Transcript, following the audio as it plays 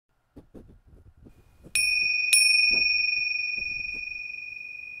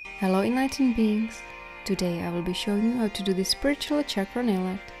Hello enlightened beings! Today I will be showing you how to do this spiritual chakra nail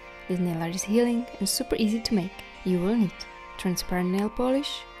art. This nail art is healing and super easy to make. You will need transparent nail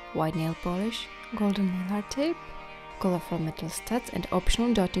polish, white nail polish, golden nail art tape, colorful metal studs and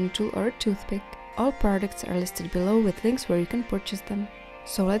optional dotting tool or a toothpick. All products are listed below with links where you can purchase them.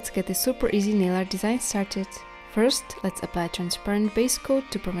 So let's get this super easy nail art design started. First, let's apply transparent base coat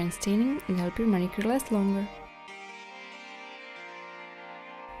to prevent staining and help your manicure last longer.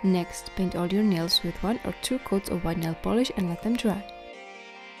 Next, paint all your nails with 1 or 2 coats of white nail polish and let them dry.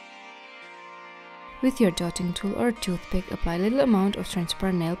 With your dotting tool or toothpick, apply a little amount of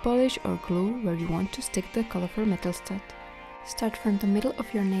transparent nail polish or glue where you want to stick the colorful metal stud. Start from the middle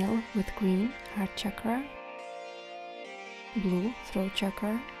of your nail with green, heart chakra, blue, throat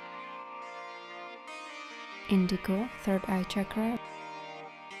chakra, indigo, third eye chakra,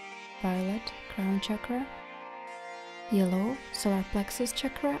 violet, crown chakra, yellow, solar plexus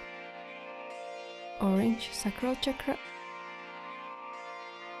chakra, orange, sacral chakra,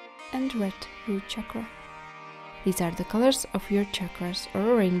 and red, root chakra. These are the colors of your chakras or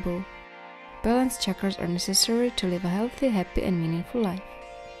a rainbow. Balanced chakras are necessary to live a healthy, happy and meaningful life.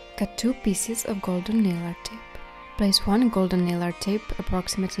 Cut 2 pieces of golden nail art tape. Place 1 golden nail art tape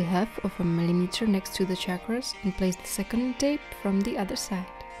approximately half of a millimeter next to the chakras and place the second tape from the other side.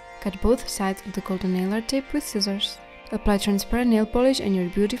 Cut both sides of the golden nail art tape with scissors. Apply transparent nail polish and your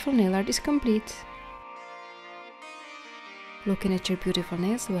beautiful nail art is complete. Looking at your beautiful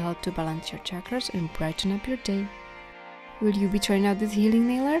nails will help to balance your chakras and brighten up your day. Will you be trying out this healing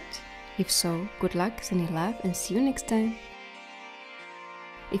nail art? If so, good luck, sending love and see you next time.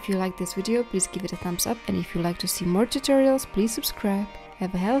 If you like this video, please give it a thumbs up, and if you like to see more tutorials, please subscribe.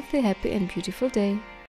 Have a healthy, happy and beautiful day.